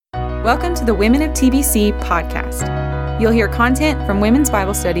Welcome to the Women of TBC podcast. You'll hear content from women's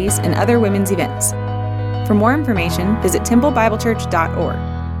Bible studies and other women's events. For more information, visit templebiblechurch.org.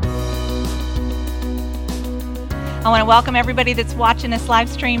 I want to welcome everybody that's watching this live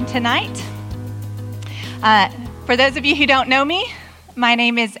stream tonight. For those of you who don't know me, my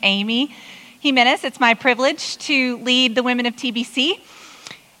name is Amy Jimenez. It's my privilege to lead the Women of TBC.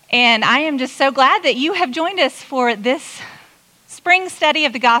 And I am just so glad that you have joined us for this spring study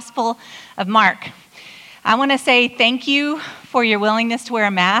of the Gospel of Mark. I want to say thank you for your willingness to wear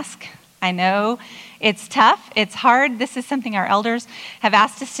a mask. I know it's tough, it's hard. This is something our elders have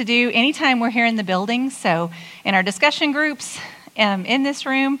asked us to do anytime we're here in the building. So in our discussion groups in this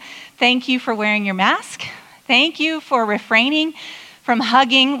room, thank you for wearing your mask. Thank you for refraining from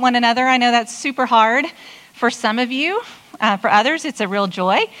hugging one another. I know that's super hard for some of you. For others, it's a real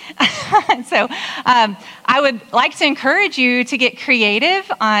joy. So I would like to encourage you to get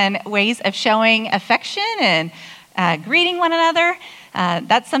creative on ways of showing affection and greeting one another.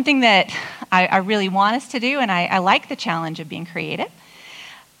 That's something that I really want us to do, and I like the challenge of being creative.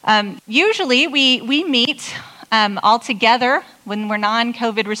 Usually, we meet all together when we're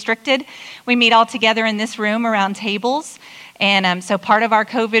non-COVID restricted. We meet all together in this room around tables. And so part of our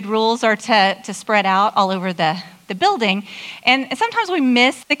COVID rules are to spread out all over the building. And sometimes we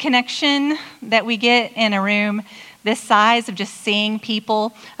miss the connection that we get in a room this size of just seeing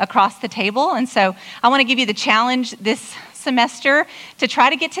people across the table. And so I want to give you the challenge this semester to try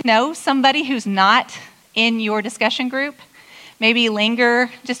to get to know somebody who's not in your discussion group. Maybe linger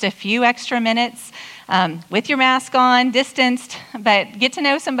just a few extra minutes with your mask on, distanced, but get to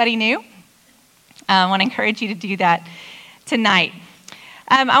know somebody new. I want to encourage you to do that tonight.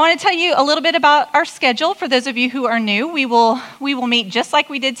 I want to tell you a little bit about our schedule. For those of you who are new, we will meet just like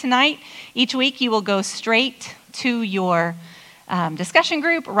we did tonight. Each week you will go straight to your discussion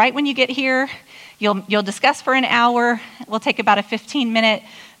group right when you get here. You'll discuss for an hour. We'll take about a 15-minute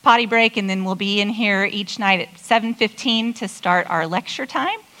potty break, and then we'll be in here each night at 7:15 to start our lecture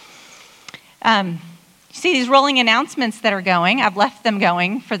time. You see these rolling announcements that are going. I've left them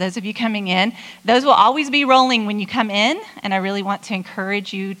going for those of you coming in. Those will always be rolling when you come in, and I really want to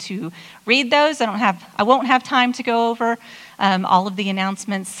encourage you to read those. I won't have time to go over all of the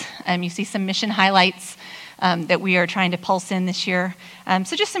announcements. You see some mission highlights that we are trying to pulse in this year.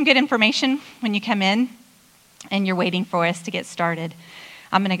 So just some good information when you come in and you're waiting for us to get started.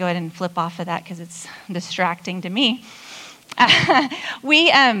 I'm going to go ahead and flip off of that because it's distracting to me.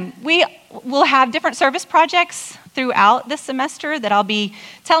 We will have different service projects throughout this semester that I'll be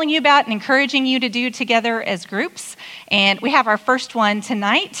telling you about and encouraging you to do together as groups. And we have our first one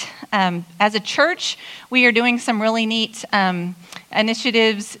tonight. As a church, we are doing some really neat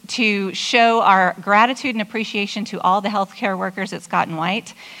initiatives to show our gratitude and appreciation to all the healthcare workers at Scott and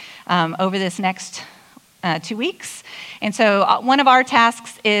White over this next 2 weeks. And so one of our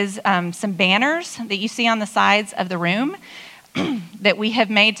tasks is some banners that you see on the sides of the room that we have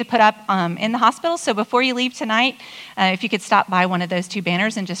made to put up in the hospital. So before you leave tonight, if you could stop by one of those two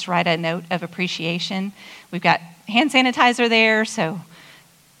banners and just write a note of appreciation. We've got hand sanitizer there, so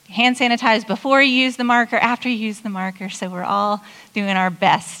hand sanitize before you use the marker, after you use the marker. So we're all doing our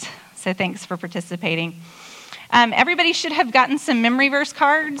best. So thanks for participating. Everybody should have gotten some memory verse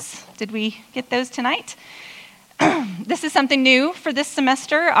cards. Did we get those tonight? This is something new for this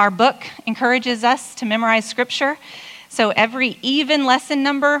semester. Our book encourages us to memorize scripture. So every even lesson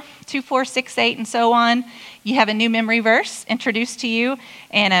number, 2, 4, 6, 8, and so on, you have a new memory verse introduced to you.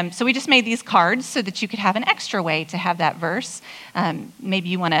 And so we just made these cards so that you could have an extra way to have that verse. Maybe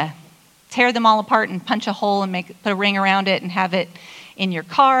you want to tear them all apart and punch a hole and put a ring around it and have it in your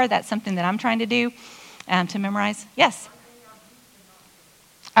car. That's something that I'm trying to do to memorize. Yes?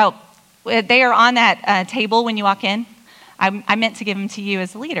 Oh, they are on that table when you walk in. I meant to give them to you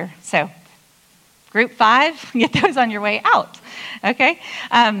as a leader. So group 5, get those on your way out. Okay?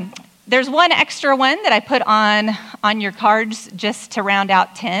 There's one extra one that I put on your cards just to round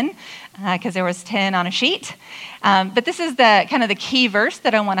out 10, because there was 10 on a sheet. But this is the kind of the key verse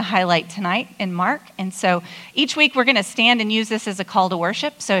that I want to highlight tonight in Mark. And so each week we're going to stand and use this as a call to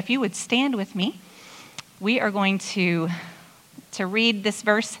worship. So if you would stand with me, we are going to read this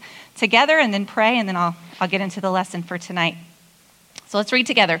verse together and then pray, and then I'll get into the lesson for tonight. So let's read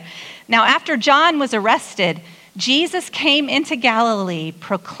together. Now, after John was arrested, Jesus came into Galilee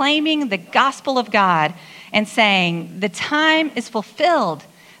proclaiming the gospel of God and saying, "The time is fulfilled.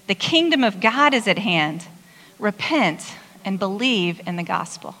 The kingdom of God is at hand. Repent and believe in the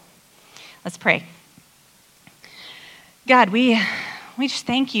gospel." Let's pray. God, we just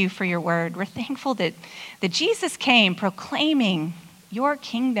thank you for your word. We're thankful that Jesus came proclaiming your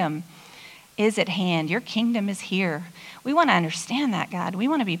kingdom is at hand. Your kingdom is here. We want to understand that, God. We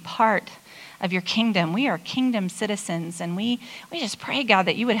want to be part of your kingdom. We are kingdom citizens, and we just pray, God,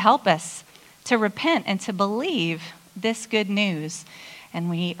 that you would help us to repent and to believe this good news. And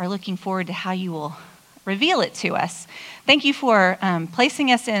we are looking forward to how you will reveal it to us. Thank you for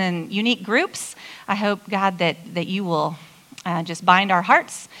placing us in unique groups. I hope, God, that you will just bind our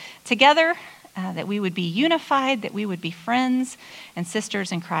hearts together, that we would be unified, that we would be friends and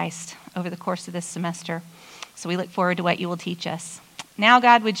sisters in Christ over the course of this semester. So we look forward to what you will teach us. Now,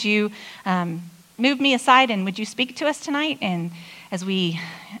 God, would you move me aside and would you speak to us tonight? And as we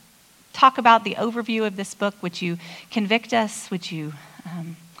talk about the overview of this book, would you convict us? Would you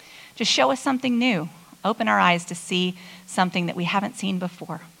just show us something new? Open our eyes to see something that we haven't seen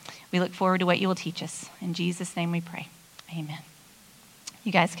before. We look forward to what you will teach us. In Jesus' name we pray. Amen.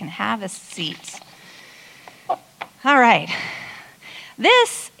 You guys can have a seat. All right.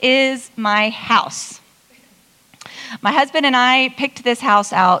 This is my house. My husband and I picked this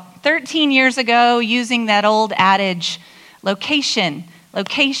house out 13 years ago using that old adage, location,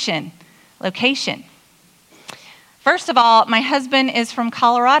 location, location. First of all, my husband is from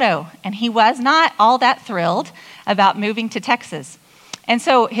Colorado, and he was not all that thrilled about moving to Texas. And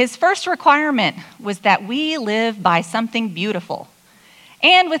so his first requirement was that we live by something beautiful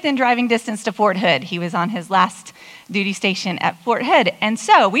and within driving distance to Fort Hood. He was on his last duty station at Fort Hood. And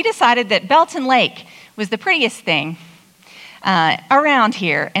so we decided that Belton Lake was the prettiest thing around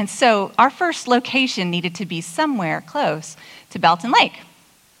here. And so our first location needed to be somewhere close to Belton Lake.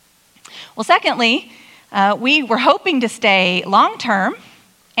 Well, secondly, we were hoping to stay long-term.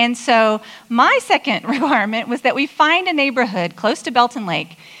 And so my second requirement was that we find a neighborhood close to Belton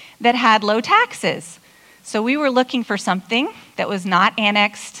Lake that had low taxes. So we were looking for something that was not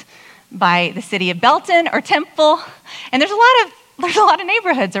annexed by the city of Belton or Temple. And there's a lot of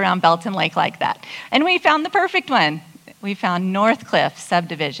neighborhoods around Belton Lake like that. And we found the perfect one. We found Northcliff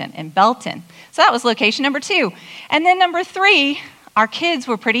subdivision in Belton. So that was location number 2. And then number 3, our kids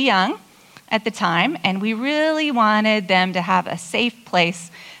were pretty young at the time, and we really wanted them to have a safe place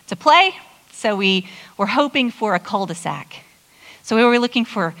to play. So we were hoping for a cul-de-sac. So we were looking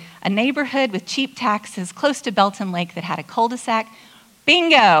for a neighborhood with cheap taxes close to Belton Lake that had a cul-de-sac.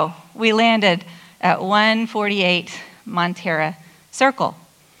 Bingo! We landed at 148 Montera Circle.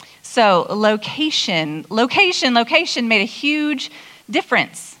 So location made a huge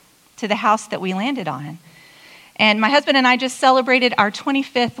difference to the house that we landed on. And my husband and I just celebrated our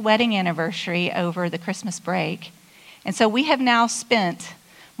 25th wedding anniversary over the Christmas break. And so we have now spent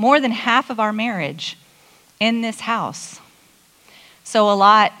more than half of our marriage in this house. So a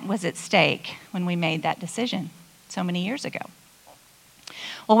lot was at stake when we made that decision so many years ago.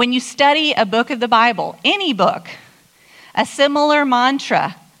 Well, when you study a book of the Bible, any book, a similar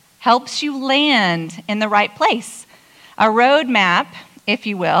mantra helps you land in the right place. A roadmap, if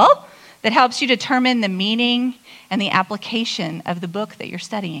you will, that helps you determine the meaning and the application of the book that you're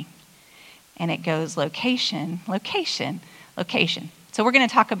studying. And it goes location, location, location. So we're going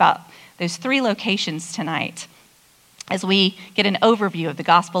to talk about those 3 locations tonight as we get an overview of the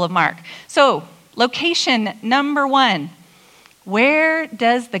Gospel of Mark. So, location number 1, where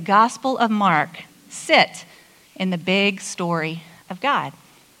does the Gospel of Mark sit in the big story of God?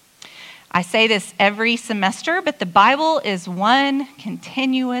 I say this every semester, but the Bible is one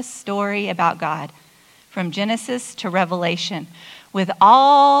continuous story about God, from Genesis to Revelation, with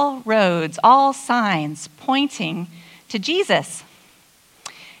all roads, all signs pointing to Jesus.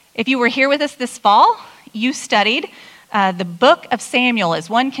 If you were here with us this fall, you studied the book of Samuel as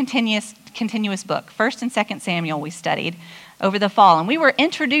one continuous book. 1st and 2nd Samuel we studied over the fall. And we were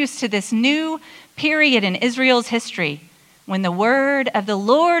introduced to this new period in Israel's history when the word of the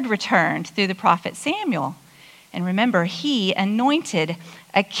Lord returned through the prophet Samuel. And remember, he anointed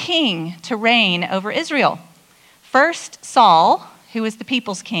a king to reign over Israel. First Saul, who was the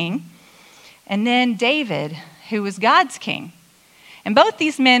people's king, and then David, who was God's king. And both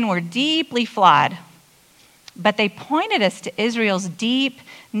these men were deeply flawed, but they pointed us to Israel's deep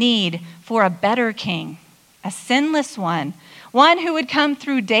need for a better king, a sinless one who would come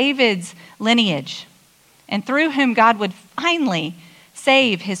through David's lineage, and through whom God would finally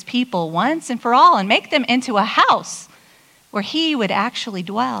save his people once and for all and make them into a house where he would actually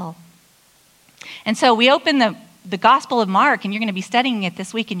dwell. And so we open the Gospel of Mark, and you're going to be studying it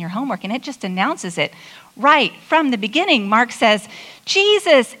this week in your homework, and it just announces it right from the beginning. Mark says,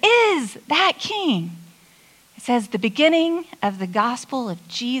 Jesus is that king. It says the beginning of the gospel of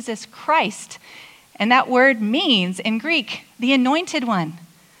Jesus Christ. And that word means, in Greek, the anointed one,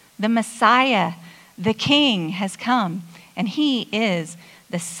 the Messiah, the king has come, and he is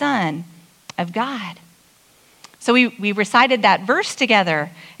the Son of God. So we recited that verse together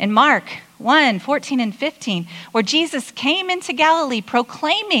in Mark 1, 14 and 15, where Jesus came into Galilee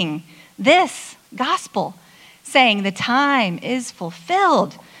proclaiming this gospel, saying, the time is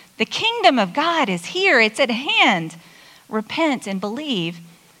fulfilled. The kingdom of God is here. It's at hand. Repent and believe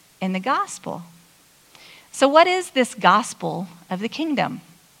in the gospel. So what is this gospel of the kingdom?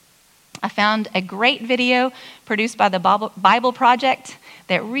 I found a great video produced by the Bible Project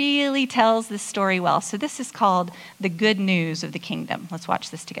that really tells this story well. So this is called The Good News of the Kingdom. Let's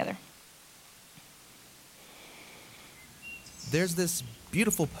watch this together. There's this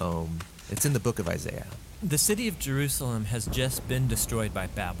beautiful poem. It's in the book of Isaiah. The city of Jerusalem has just been destroyed by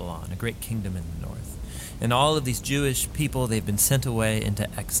Babylon, a great kingdom in the north. And all of these Jewish people, they've been sent away into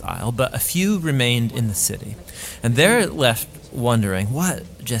exile, but a few remained in the city. And they're left wondering,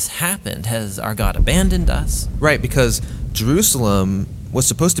 what just happened? Has our God abandoned us? Right, because Jerusalem was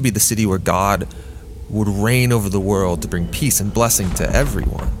supposed to be the city where God would reign over the world to bring peace and blessing to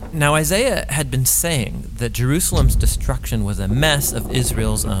everyone. Now, Isaiah had been saying that Jerusalem's destruction was a mess of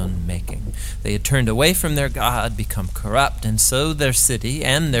Israel's own making. They had turned away from their God, become corrupt, and so their city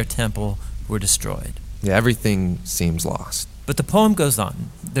and their temple were destroyed. Yeah, everything seems lost. But the poem goes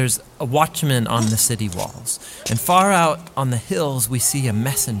on. There's a watchman on the city walls. And far out on the hills, we see a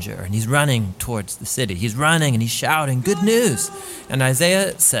messenger, and he's running towards the city. He's running and he's shouting, good news. And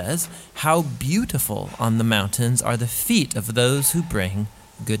Isaiah says, how beautiful on the mountains are the feet of those who bring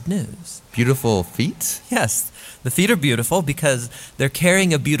good news. Beautiful feet? Yes, the feet are beautiful because they're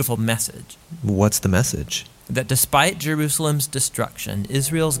carrying a beautiful message. What's the message? That despite Jerusalem's destruction,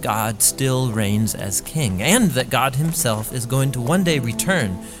 Israel's God still reigns as king, and that God himself is going to one day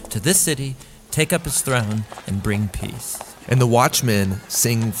return to this city, take up his throne, and bring peace. And the watchmen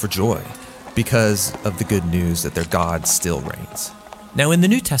sing for joy because of the good news that their God still reigns. Now in the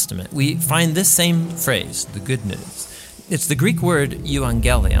New Testament, we find this same phrase, the good news. It's the Greek word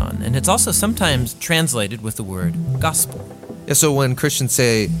euangelion, and it's also sometimes translated with the word gospel. Yeah, so when Christians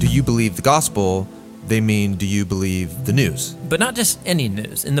say, do you believe the gospel? They mean, do you believe the news? But not just any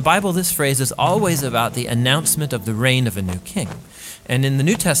news. In the Bible, this phrase is always about the announcement of the reign of a new king. And in the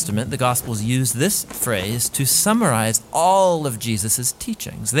New Testament, the Gospels use this phrase to summarize all of Jesus'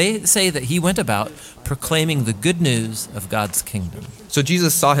 teachings. They say that he went about proclaiming the good news of God's kingdom. So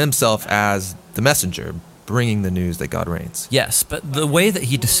Jesus saw himself as the messenger, bringing the news that God reigns. Yes, but the way that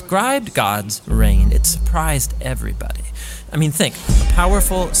he described God's reign, it surprised everybody. I mean, think, a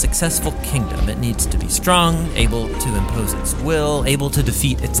powerful, successful kingdom. It needs to be strong, able to impose its will, able to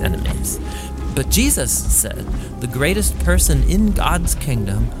defeat its enemies. But Jesus said the greatest person in God's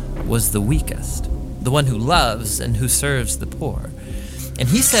kingdom was the weakest, the one who loves and who serves the poor. And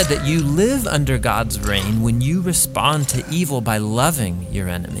he said that you live under God's reign when you respond to evil by loving your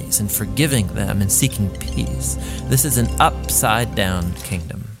enemies and forgiving them and seeking peace. This is an upside-down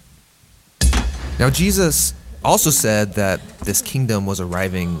kingdom. Now, Jesus also said that this kingdom was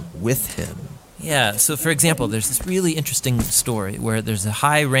arriving with him. Yeah, so for example, there's this really interesting story where there's a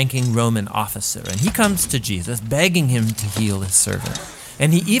high-ranking Roman officer, and he comes to Jesus begging him to heal his servant.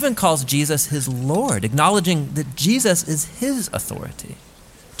 And he even calls Jesus his Lord, acknowledging that Jesus is his authority.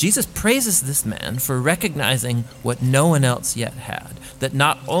 Jesus praises this man for recognizing what no one else yet had, that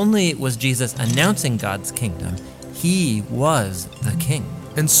not only was Jesus announcing God's kingdom, he was the king.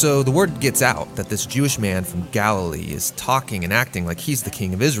 And so the word gets out that this Jewish man from Galilee is talking and acting like he's the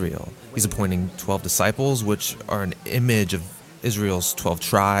king of Israel. He's appointing 12 disciples, which are an image of Israel's 12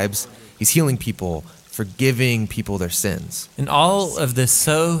 tribes. He's healing people, forgiving people their sins. And all of this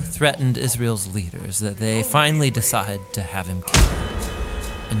so threatened Israel's leaders that they finally decide to have him killed.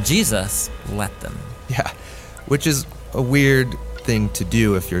 And Jesus let them. Yeah, which is a weird thing to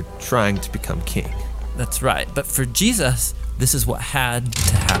do if you're trying to become king. That's right. But for Jesus, this is what had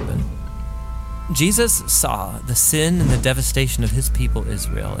to happen. Jesus saw the sin and the devastation of his people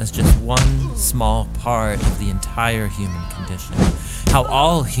Israel as just one small part of the entire human condition. How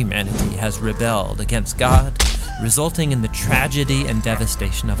all humanity has rebelled against God, resulting in the tragedy and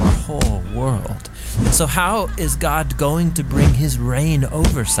devastation of our whole world. And so how is God going to bring his reign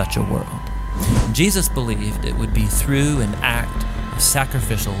over such a world? Jesus believed it would be through an act of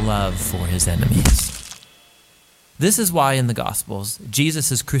sacrificial love for his enemies. This is why in the Gospels,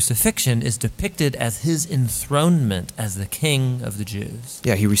 Jesus' crucifixion is depicted as his enthronement as the King of the Jews.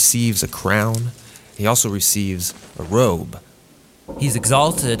 Yeah, he receives a crown. He also receives a robe. He's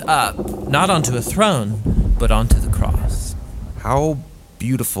exalted up, not onto a throne, but onto the cross. How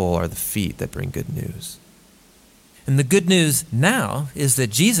beautiful are the feet that bring good news. And the good news now is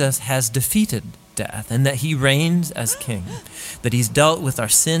that Jesus has defeated death, and that he reigns as king, that he's dealt with our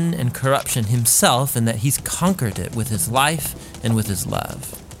sin and corruption himself, and that he's conquered it with his life and with his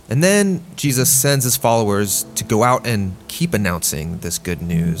love. And then Jesus sends his followers to go out and keep announcing this good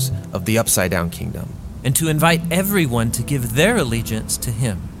news of the upside-down kingdom. And to invite everyone to give their allegiance to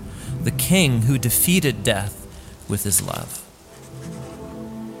him, the king who defeated death with his love.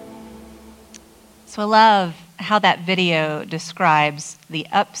 So I love how that video describes the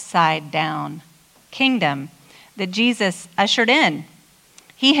upside-down kingdom that Jesus ushered in.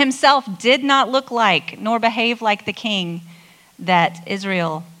 He himself did not look like nor behave like the king that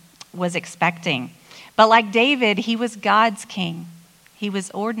Israel was expecting. But like David, he was God's king. He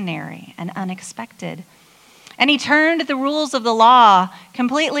was ordinary and unexpected. And he turned the rules of the law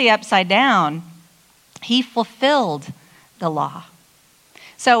completely upside down. He fulfilled the law.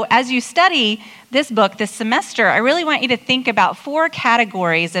 So as you study this book this semester, I really want you to think about 4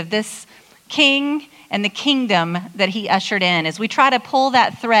 categories of this king and the kingdom that he ushered in as we try to pull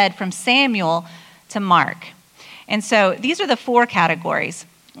that thread from Samuel to Mark. And so these are the 4 categories.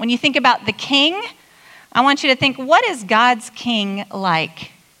 When you think about the king, I want you to think, what is God's king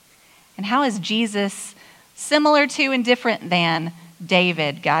like? And how is Jesus similar to and different than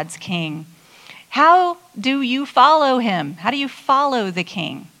David, God's king? How do you follow him? How do you follow the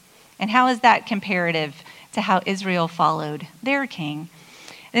king? And how is that comparative to how Israel followed their king?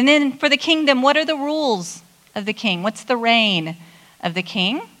 And then for the kingdom, what are the rules of the king? What's the reign of the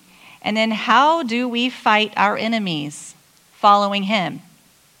king? And then how do we fight our enemies following him?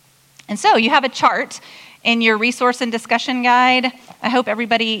 And so you have a chart in your resource and discussion guide. I hope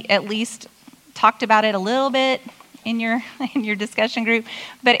everybody at least talked about it a little bit in your discussion group.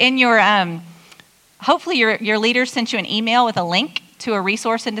 But in your hopefully your leader sent you an email with a link to a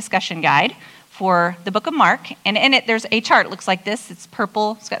resource and discussion guide for the book of Mark. And in it, there's a chart. It looks like this. It's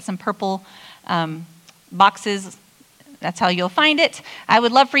purple. It's got some purple boxes. That's how you'll find it. I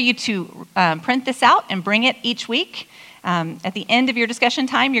would love for you to print this out and bring it each week. At the end of your discussion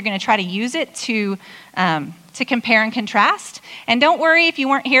time, you're going to try to use it to compare and contrast. And don't worry if you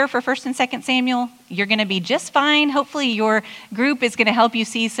weren't here for 1st and 2nd Samuel. You're going to be just fine. Hopefully your group is going to help you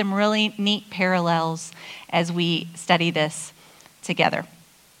see some really neat parallels as we study this together.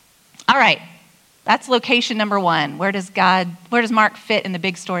 All right. That's location number 1. Where does Mark fit in the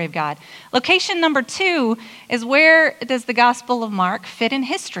big story of God? Location number 2 is, where does the Gospel of Mark fit in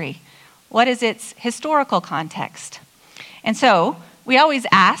history? What is its historical context? And so we always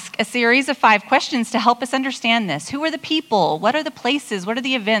ask a series of 5 questions to help us understand this. Who are the people? What are the places? What are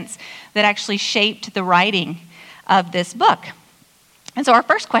the events that actually shaped the writing of this book? And so our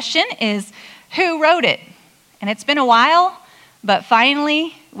first question is, who wrote it? And it's been a while, but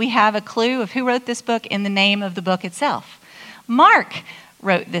finally we have a clue of who wrote this book in the name of the book itself. Mark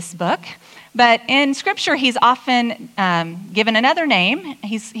wrote this book, but in Scripture he's often given another name.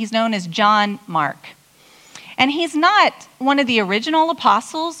 He's known as John Mark. And he's not one of the original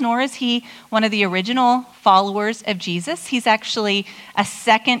apostles, nor is he one of the original followers of Jesus. He's actually a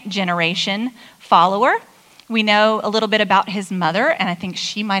 2nd generation follower. We know a little bit about his mother, and I think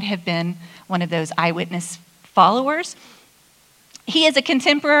she might have been one of those eyewitness followers. He is a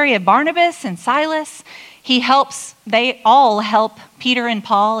contemporary of Barnabas and Silas. They all help Peter and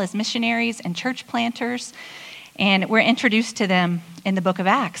Paul as missionaries and church planters, and we're introduced to them in the book of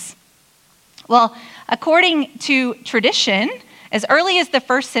Acts. Well, according to tradition, as early as the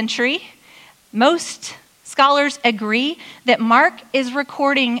 1st century, most scholars agree that Mark is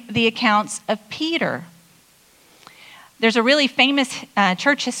recording the accounts of Peter. There's a really famous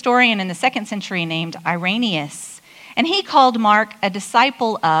church historian in the 2nd century named Irenaeus, and he called Mark a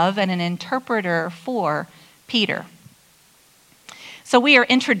disciple of and an interpreter for Peter. So we are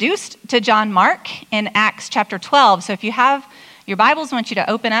introduced to John Mark in Acts chapter 12. So if you have your Bibles, I want you to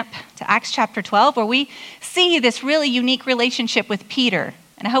open up to Acts chapter 12, where we see this really unique relationship with Peter.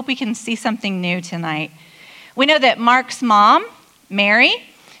 And I hope we can see something new tonight. We know that Mark's mom, Mary,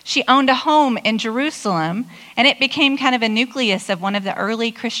 she owned a home in Jerusalem, and it became kind of a nucleus of one of the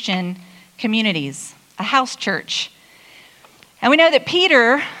early Christian communities, a house church. And we know that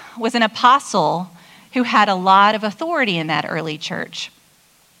Peter was an apostle who had a lot of authority in that early church.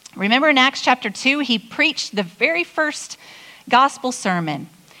 Remember in Acts chapter 2, he preached the very first gospel sermon,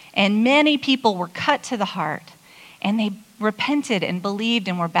 and many people were cut to the heart, and they repented and believed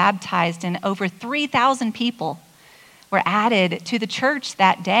and were baptized, and over 3,000 people were added to the church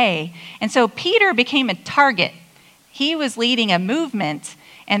that day. And so Peter became a target. He was leading a movement,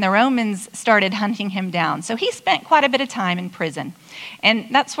 and the Romans started hunting him down. So he spent quite a bit of time in prison, and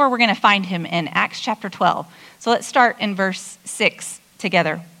that's where we're going to find him in Acts chapter 12. So let's start in verse 6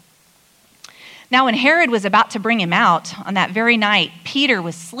 together. Now, when Herod was about to bring him out on that very night, Peter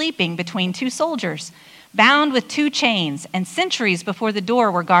was sleeping between two soldiers, bound with two chains, and sentries before the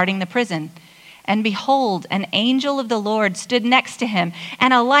door were guarding the prison. And behold, an angel of the Lord stood next to him,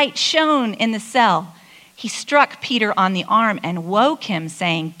 and a light shone in the cell. He struck Peter on the arm and woke him,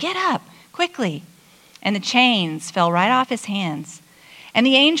 saying, "Get up, quickly." And the chains fell right off his hands. And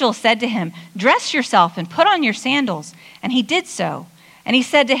the angel said to him, "Dress yourself and put on your sandals." And he did so. And he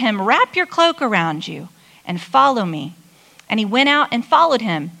said to him, "Wrap your cloak around you and follow me." And he went out and followed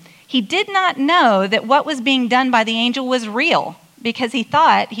him. He did not know that what was being done by the angel was real, because he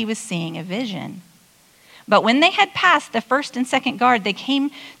thought he was seeing a vision. But when they had passed the first and second guard, they came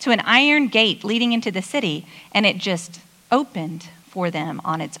to an iron gate leading into the city, and it just opened for them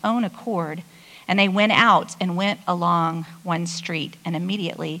on its own accord. And they went out and went along one street, and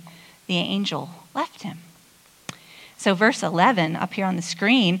immediately the angel left him. So verse 11 up here on the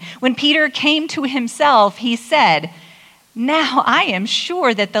screen, when Peter came to himself, he said, "Now I am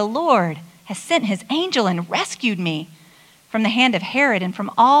sure that the Lord has sent his angel and rescued me from the hand of Herod and from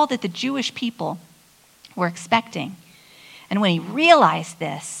all that the Jewish people were expecting." And when he realized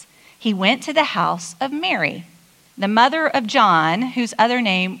this, he went to the house of Mary, the mother of John, whose other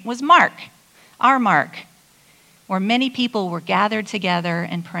name was Mark, our Mark, where many people were gathered together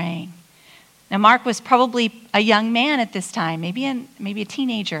and praying. Now, Mark was probably a young man at this time, maybe a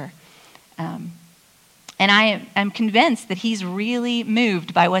teenager. And I am convinced that he's really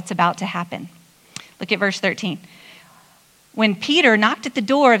moved by what's about to happen. Look at verse 13. When Peter knocked at the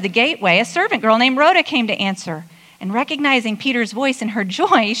door of the gateway, a servant girl named Rhoda came to answer. And recognizing Peter's voice in her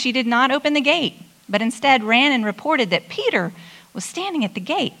joy, she did not open the gate, but instead ran and reported that Peter was standing at the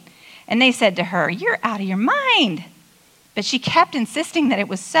gate. And they said to her, "You're out of your mind." But she kept insisting that it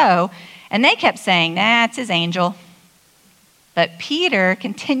was so. And they kept saying, "Nah, it's his angel." But Peter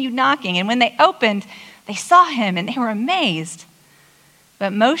continued knocking, and when they opened, they saw him, and they were amazed.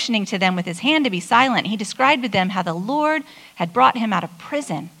 But motioning to them with his hand to be silent, he described to them how the Lord had brought him out of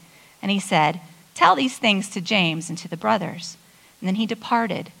prison. And he said, "Tell these things to James and to the brothers." And then he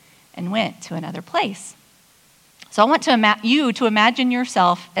departed and went to another place. So I want you to imagine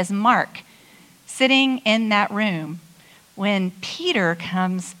yourself as Mark sitting in that room when Peter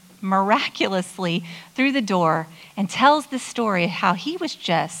comes miraculously through the door and tells the story of how he was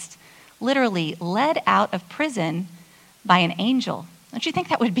just literally led out of prison by an angel. Don't you think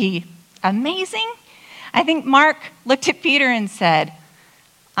that would be amazing? I think Mark looked at Peter and said,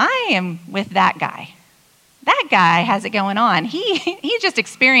 "I am with that guy. That guy has it going on. He just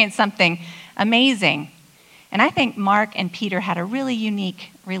experienced something amazing." And I think Mark and Peter had a really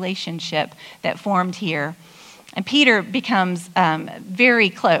unique relationship that formed here. And Peter becomes very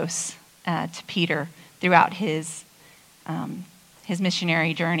close to Peter throughout his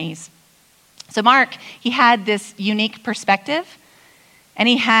missionary journeys. So Mark, he had this unique perspective, and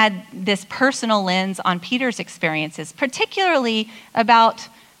he had this personal lens on Peter's experiences, particularly about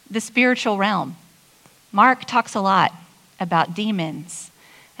the spiritual realm. Mark talks a lot about demons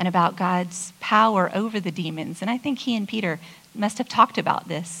and about God's power over the demons. And I think he and Peter must have talked about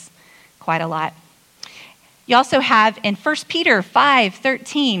this quite a lot. You also have in 1 Peter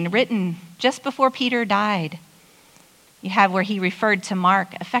 5:13, written just before Peter died, you have where he referred to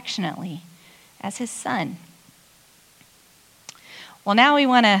Mark affectionately as his son. Well, now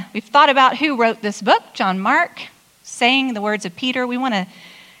we've thought about who wrote this book, John Mark, saying the words of Peter. We want to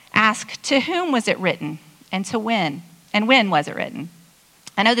ask, to whom was it written and to when? And when was it written?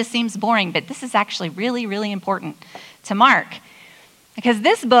 I know this seems boring, but this is actually really, really important to Mark, because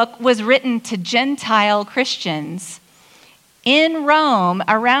this book was written to Gentile Christians in Rome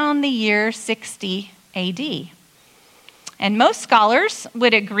around the year 60 AD. And most scholars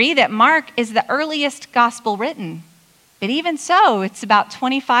would agree that Mark is the earliest gospel written. But even so, it's about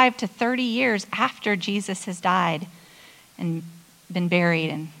 25 to 30 years after Jesus has died and been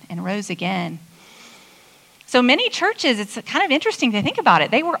buried and rose again. So many churches, it's kind of interesting to think about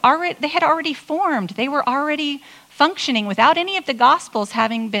it. They had already formed. They were already functioning without any of the Gospels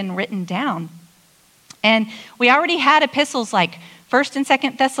having been written down. And we already had epistles like 1st and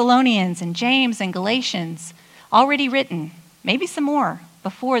 2nd Thessalonians and James and Galatians already written, maybe some more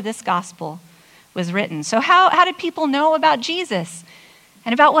before this gospel was written. So how did people know about Jesus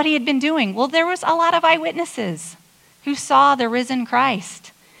and about what he had been doing? Well, there was a lot of eyewitnesses who saw the risen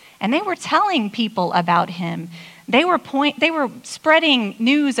Christ, and they were telling people about him. They were spreading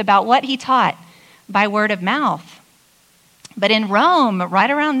news about what he taught by word of mouth. But in Rome,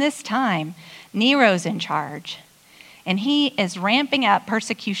 right around this time, Nero's in charge, and he is ramping up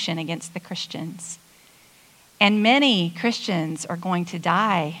persecution against the Christians. And many Christians are going to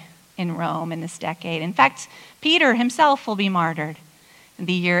die in Rome in this decade. In fact, Peter himself will be martyred in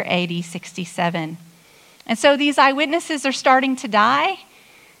the year AD 67. And so these eyewitnesses are starting to die.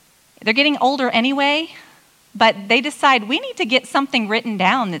 They're getting older anyway, but they decide we need to get something written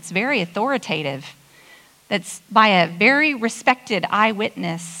down that's very authoritative, that's by a very respected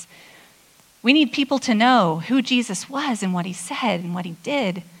eyewitness. We need people to know who Jesus was and what he said and what he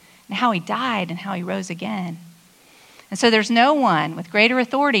did and how he died and how he rose again. And so there's no one with greater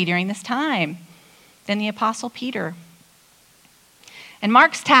authority during this time than the Apostle Peter. And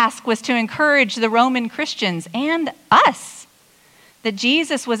Mark's task was to encourage the Roman Christians and us that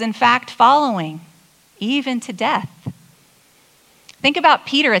Jesus was in fact following, even to death. Think about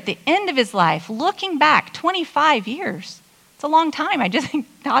Peter at the end of his life, looking back 25 years. It's a long time. I just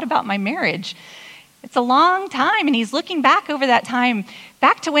thought about my marriage. It's a long time, and he's looking back over that time,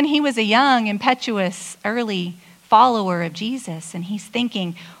 back to when he was a young, impetuous, early follower of Jesus, and he's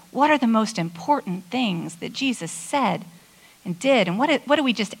thinking, what are the most important things that Jesus said and did, and what do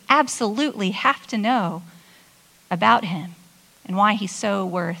we just absolutely have to know about him and why he's so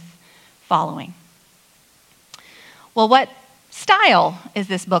worth following? Well, what style is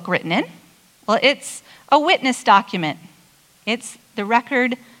this book written in? Well, it's a witness document. It's the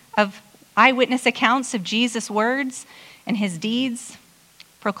record of eyewitness accounts of Jesus' words and his deeds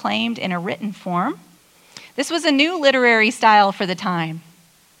proclaimed in a written form. This was a new literary style for the time.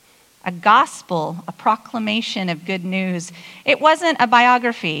 A gospel, a proclamation of good news. It wasn't a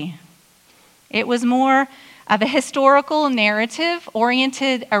biography. It was more of a historical narrative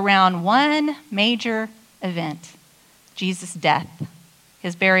oriented around one major event: Jesus' death,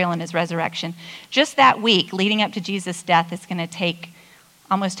 his burial, and his resurrection. Just that week leading up to Jesus' death is going to take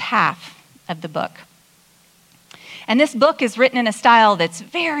almost half of the book. And this book is written in a style that's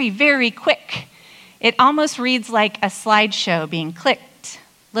very, very quick. It almost reads like a slideshow being clicked.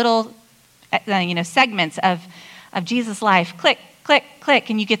 Little segments of Jesus' life. Click, click, click,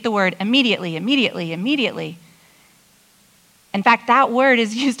 and you get the word immediately, immediately, immediately. In fact, that word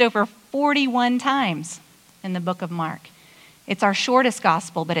is used over 41 times in the book of Mark. It's our shortest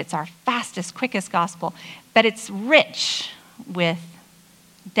gospel, but it's our fastest, quickest gospel. But it's rich with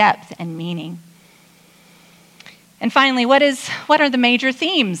depth and meaning. And finally, what are the major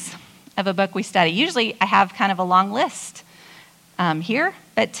themes of a book we study? Usually I have kind of a long list here,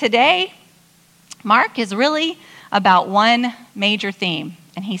 but today Mark is really about one major theme,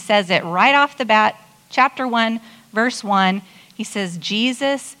 and he says it right off the bat, chapter 1, verse 1. He says,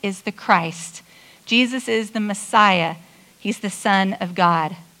 Jesus is the Christ. Jesus is the Messiah. He's the Son of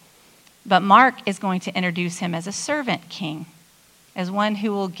God. But Mark is going to introduce him as a servant king, as one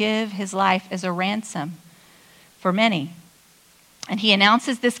who will give his life as a ransom for many. And he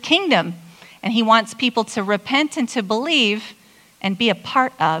announces this kingdom, and he wants people to repent and to believe and be a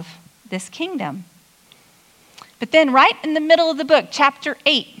part of this kingdom. But then right in the middle of the book, chapter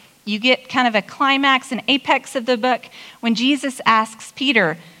 8, you get kind of a climax and apex of the book when Jesus asks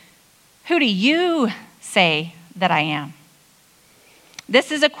Peter, who do you say that I am?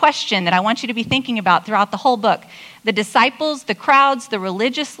 This is a question that I want you to be thinking about throughout the whole book. The disciples, the crowds, the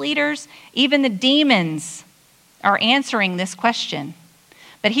religious leaders, even the demons are answering this question.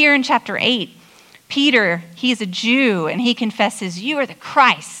 But here in chapter 8, Peter, he's a Jew, and he confesses, you are the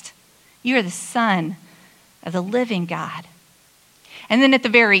Christ. You are the Son of the living God. And then at the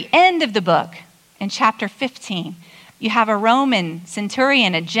very end of the book, in chapter 15, you have a Roman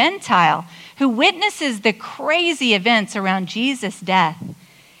centurion, a Gentile, who witnesses the crazy events around Jesus' death.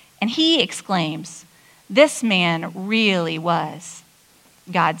 And he exclaims, this man really was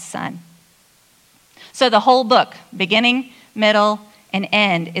God's Son. So the whole book, beginning, middle, and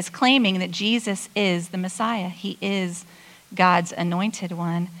end, is claiming that Jesus is the Messiah. He is God's anointed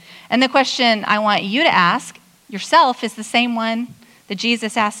one. And the question I want you to ask yourself is the same one that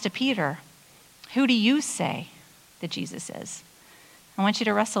Jesus asked to Peter. Who do you say that Jesus is? I want you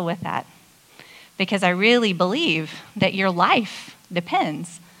to wrestle with that, because I really believe that your life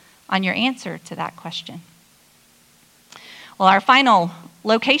depends on your answer to that question. Well, our final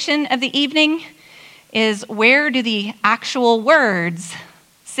location of the evening is, where do the actual words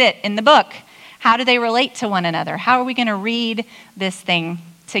sit in the book? How do they relate to one another? How are we going to read this thing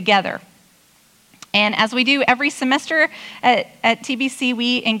together? And as we do every semester at TBC,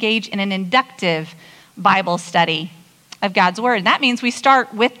 we engage in an inductive Bible study of God's Word. That means we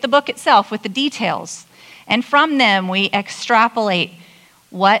start with the book itself, with the details. And from them, we extrapolate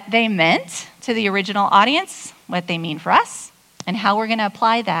what they meant to the original audience, what they mean for us, and how we're going to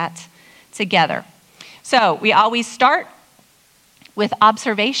apply that together. So we always start with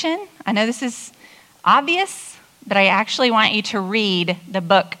observation. I know this is obvious, but I actually want you to read the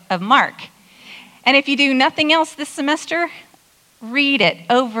book of Mark. And if you do nothing else this semester, read it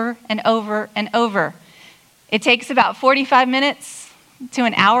over and over and over. It takes about 45 minutes to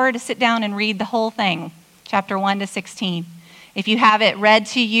an hour to sit down and read the whole thing, chapter 1 to 16. If you have it read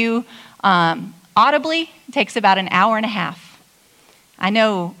to you audibly, it takes about an hour and a half. I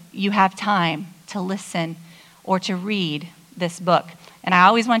know you have time to listen or to read this book. And I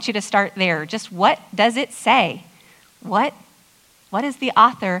always want you to start there. Just what does it say? What is the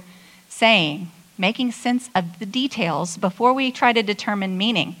author saying? Making sense of the details before we try to determine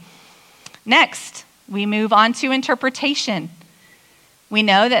meaning. Next, we move on to interpretation. We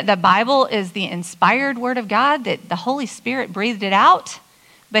know that the Bible is the inspired word of God, that the Holy Spirit breathed it out,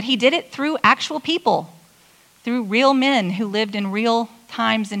 but he did it through actual people, through real men who lived in real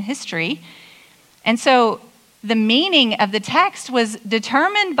times in history. And so the meaning of the text was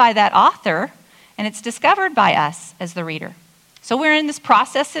determined by that author, and it's discovered by us as the reader. So we're in this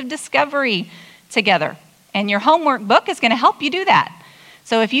process of discovery together, and your homework book is going to help you do that.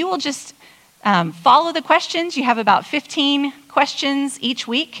 So if you will just follow the questions, you have about 15 questions each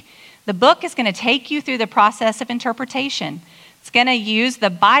week. The book is going to take you through the process of interpretation. It's going to use the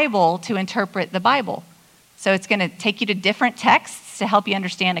Bible to interpret the Bible. So it's going to take you to different texts to help you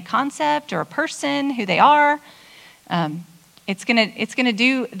understand a concept or a person, who they are. It's going to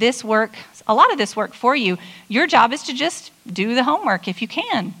do this work, a lot of this work for you. Your job is to just do the homework if you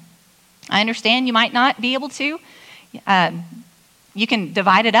can. I understand you might not be able to. You can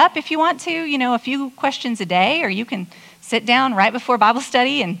divide it up if you want to, a few questions a day, or you can sit down right before Bible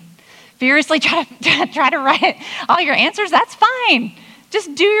study and furiously try to write all your answers. That's fine.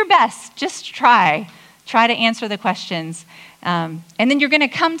 Just do your best. Just try to answer the questions. And then you're going to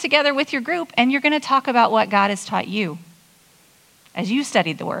come together with your group and you're going to talk about what God has taught you as you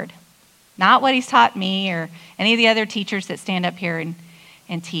studied the Word. Not what he's taught me or any of the other teachers that stand up here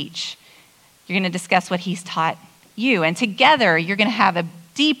and teach. You're going to discuss what he's taught you. And together, you're going to have a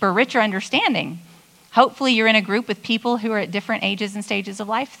deeper, richer understanding. Hopefully, you're in a group with people who are at different ages and stages of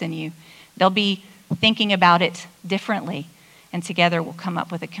life than you. They'll be thinking about it differently. And together, we'll come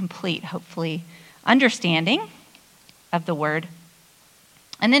up with a complete, hopefully, understanding of the Word.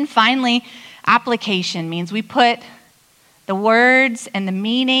 And then finally, application means we put the words and the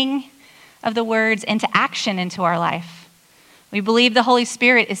meaning of the words into action into our life. We believe the Holy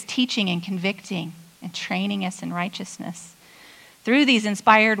Spirit is teaching and convicting and training us in righteousness through these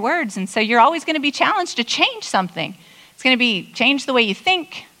inspired words. And so you're always going to be challenged to change something. It's going to be change the way you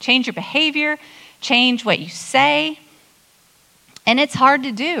think, change your behavior, change what you say. And it's hard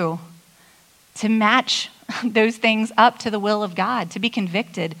to do, to match those things up to the will of God, to be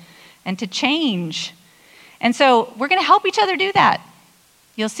convicted and to change. And so we're going to help each other do that.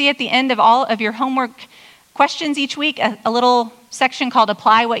 You'll see at the end of all of your homework questions each week, a little section called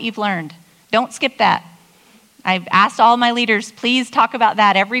Apply What You've Learned. Don't skip that. I've asked all my leaders, please talk about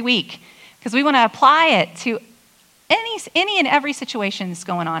that every week, because we want to apply it to any and every situation that's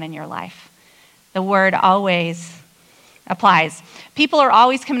going on in your life. The Word always applies. People are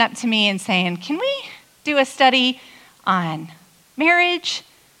always coming up to me and saying, can we do a study on marriage?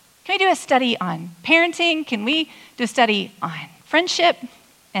 Can we do a study on parenting? Can we do a study on friendship?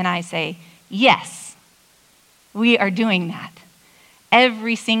 And I say, yes, we are doing that.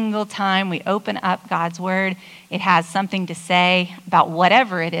 Every single time we open up God's Word, it has something to say about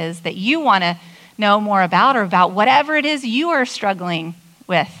whatever it is that you want to know more about, or about whatever it is you are struggling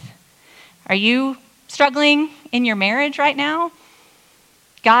with. Are you struggling in your marriage right now?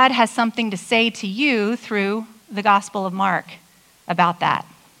 God has something to say to you through the Gospel of Mark about that.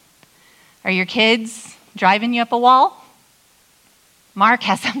 Are your kids driving you up a wall? Mark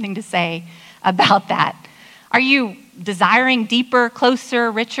has something to say about that. Are you desiring deeper,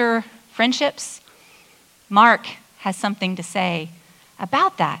 closer, richer friendships? Mark has something to say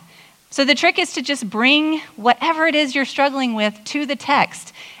about that. So the trick is to just bring whatever it is you're struggling with to the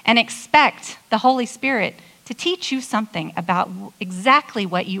text and expect the Holy Spirit to teach you something about exactly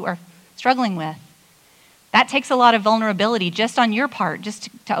what you are struggling with. That takes a lot of vulnerability just on your part, just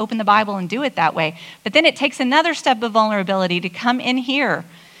to open the Bible and do it that way. But then it takes another step of vulnerability to come in here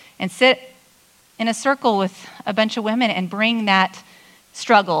and sit in a circle with a bunch of women and bring that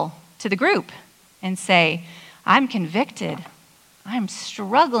struggle to the group and say, I'm convicted. I'm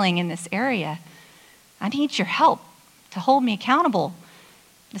struggling in this area. I need your help to hold me accountable.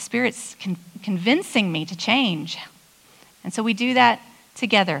 The Spirit's convincing me to change. And so we do that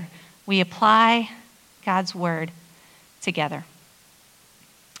together. We apply God's Word together.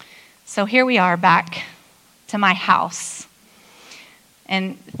 So here we are back to my house.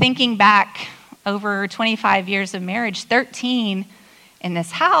 And thinking back over 25 years of marriage, 13 in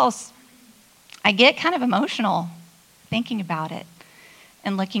this house, I get kind of emotional thinking about it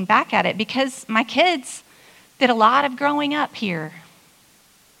and looking back at it because my kids did a lot of growing up here.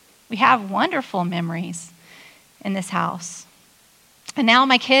 We have wonderful memories in this house. And now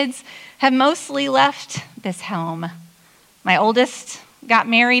my kids have mostly left this home. My oldest got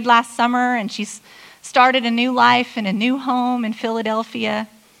married last summer, and she's started a new life in a new home in Philadelphia.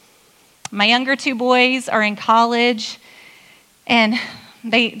 My younger two boys are in college, and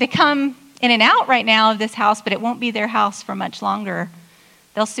they come in and out right now of this house, but it won't be their house for much longer.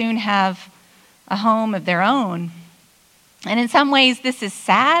 They'll soon have a home of their own. And in some ways, this is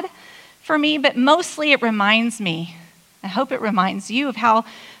sad for me, but mostly it reminds me, I hope it reminds you, of how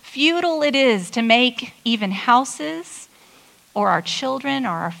futile it is to make even houses or our children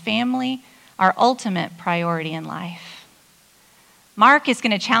or our family our ultimate priority in life. Mark is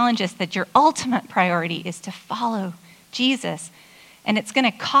going to challenge us that your ultimate priority is to follow Jesus, and it's going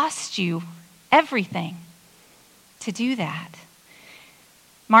to cost you everything to do that.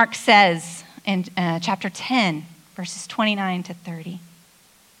 Mark says in chapter 10, verses 29 to 30,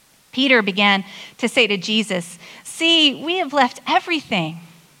 Peter began to say to Jesus, "See, we have left everything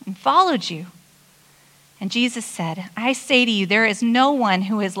and followed you." And Jesus said, "I say to you, there is no one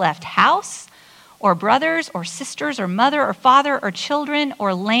who has left house or brothers or sisters or mother or father or children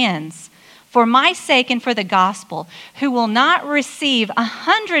or lands for my sake and for the gospel, who will not receive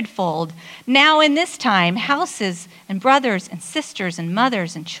 100-fold now in this time houses and brothers and sisters and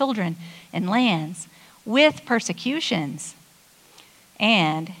mothers and children and lands with persecutions,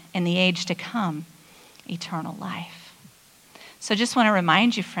 and in the age to come, eternal life." So just want to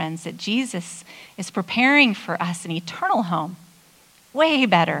remind you, friends, that Jesus is preparing for us an eternal home, way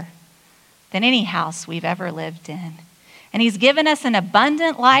better than any house we've ever lived in. And he's given us an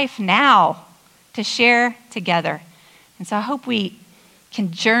abundant life now to share together. And so I hope we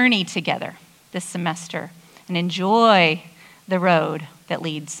can journey together this semester and enjoy the road that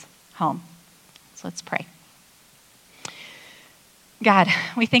leads home. So let's pray. God,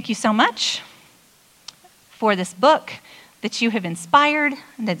 we thank you so much for this book that you have inspired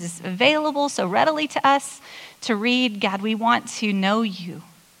and that is available so readily to us to read. God, we want to know you.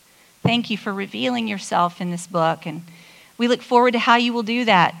 Thank you for revealing yourself in this book, and we look forward to how you will do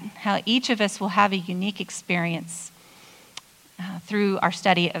that, how each of us will have a unique experience through our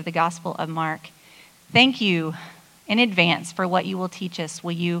study of the Gospel of Mark. Thank you in advance for what you will teach us.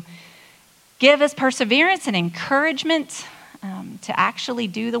 Will you give us perseverance and encouragement to actually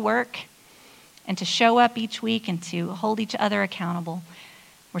do the work and to show up each week and to hold each other accountable?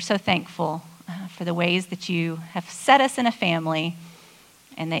 We're so thankful for the ways that you have set us in a family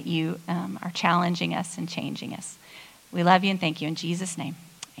and that you are challenging us and changing us. We love you and thank you in Jesus' name.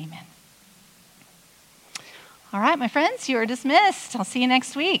 Amen. All right, my friends, you are dismissed. I'll see you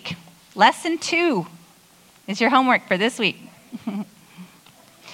next week. Lesson 2 is your homework for this week.